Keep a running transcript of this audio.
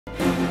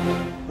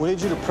We need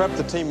you to prep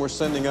the team we're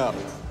sending up.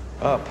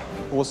 Up?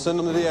 We'll send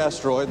them to the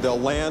asteroid. They'll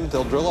land,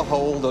 they'll drill a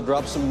hole, they'll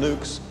drop some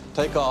nukes,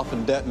 take off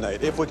and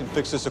detonate, if we can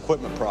fix this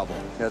equipment problem.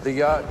 Yeah,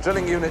 the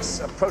drilling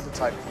unit's a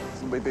prototype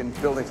we've been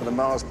building for the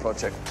Mars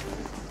project.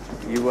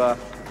 You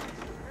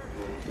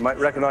might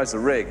recognize the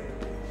rig.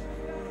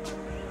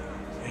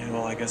 Yeah,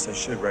 well, I guess I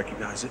should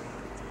recognize it.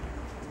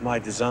 My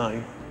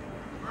design.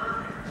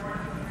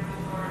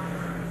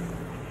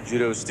 Did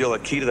you steal a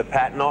key to the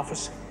patent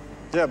office?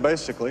 Yeah,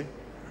 basically.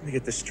 Let me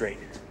get this straight.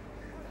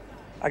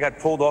 I got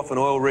pulled off an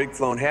oil rig,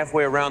 flown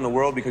halfway around the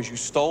world because you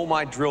stole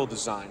my drill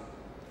design.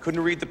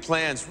 Couldn't read the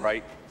plans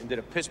right, and did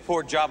a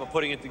piss-poor job of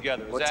putting it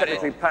together. Is Well, that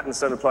technically, it? patents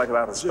don't apply to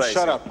outer space. Just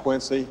shut up,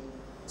 Quincy.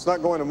 It's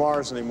not going to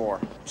Mars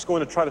anymore. It's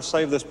going to try to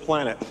save this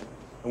planet,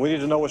 and we need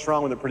to know what's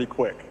wrong with it pretty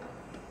quick.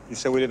 You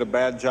said we did a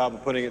bad job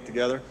of putting it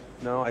together?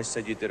 No, I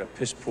said you did a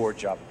piss-poor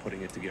job of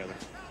putting it together.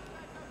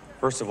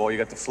 First of all, you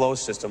got the flow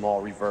system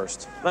all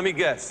reversed. Let me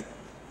guess.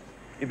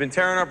 You've been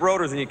tearing up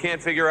rotors and you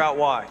can't figure out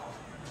why.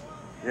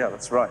 Yeah,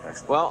 that's right,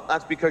 actually. Well,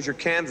 that's because your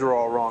cams are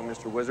all wrong,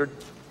 Mr. Wizard.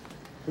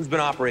 Who's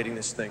been operating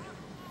this thing?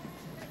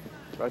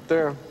 Right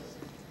there.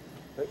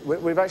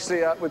 We've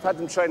actually, we've had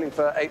them training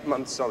for 8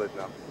 months solid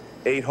now.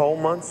 8 whole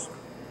months?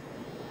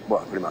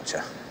 Well, pretty much,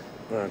 yeah.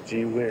 Oh,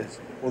 gee whiz.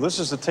 Well, this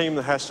is the team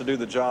that has to do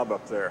the job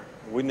up there.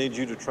 We need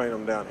you to train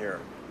them down here.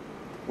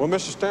 Well,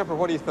 Mr. Stamper,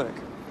 what do you think?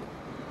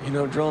 You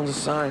know, drilling's a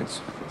science.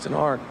 It's an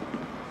art.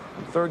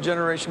 I'm a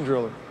third-generation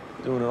driller,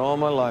 doing it all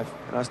my life,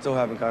 and I still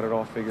haven't got it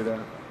all figured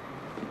out.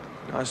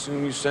 I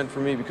assume you sent for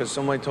me because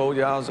somebody told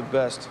you I was the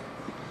best.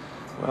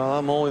 Well,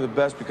 I'm only the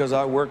best because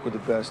I work with the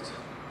best.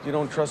 If you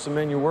don't trust the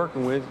men you're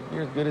working with,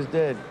 you're as good as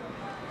dead.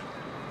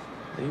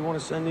 If you want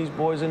to send these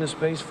boys into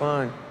space,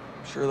 fine.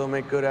 I'm sure they'll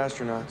make good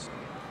astronauts.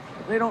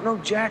 But they don't know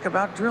jack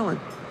about drilling.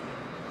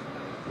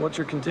 What's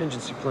your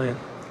contingency plan?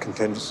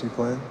 Contingency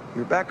plan?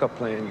 Your backup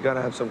plan. You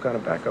gotta have some kind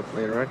of backup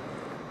plan, right?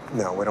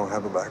 No, we don't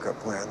have a backup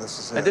plan. This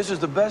is it. And this is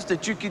the best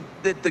that you could,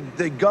 that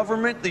the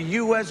government, the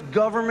U.S.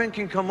 government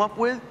can come up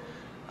with?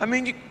 I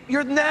mean,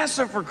 you're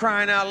NASA, for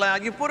crying out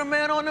loud. You put a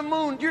man on the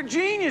moon. You're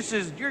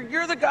geniuses.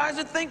 You're the guys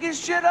that think his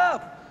shit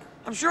up.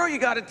 I'm sure you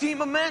got a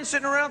team of men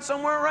sitting around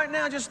somewhere right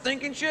now just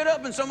thinking shit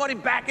up and somebody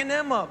backing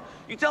them up.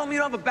 You telling me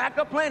you don't have a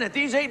backup plan? That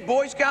these 8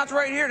 Boy Scouts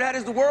right here, that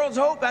is the world's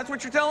hope? That's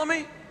what you're telling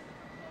me?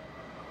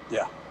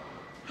 Yeah.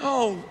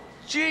 Oh,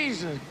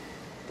 Jesus.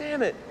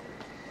 Damn it.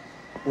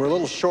 We're a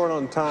little short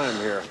on time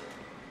here.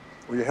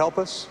 Will you help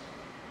us?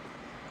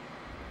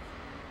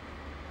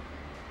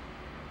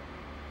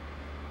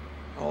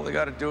 All they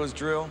gotta do is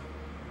drill.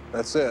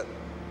 That's it.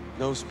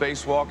 No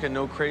spacewalking,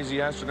 no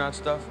crazy astronaut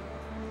stuff.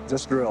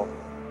 Just drill.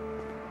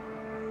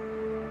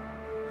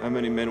 How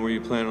many men were you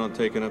planning on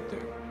taking up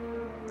there?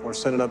 We're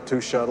sending up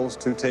 2 shuttles,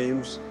 2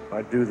 teams. If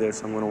I do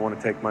this, I'm gonna want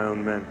to take my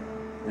own men.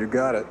 You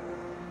got it.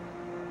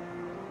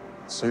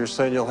 So you're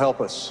saying you'll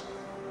help us?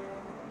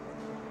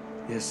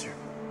 Yes, sir.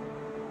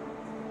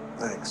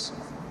 Thanks.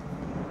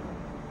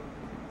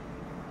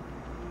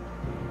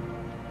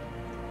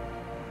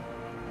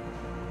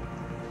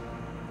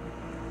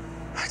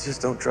 I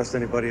just don't trust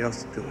anybody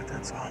else to do it,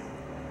 that's all.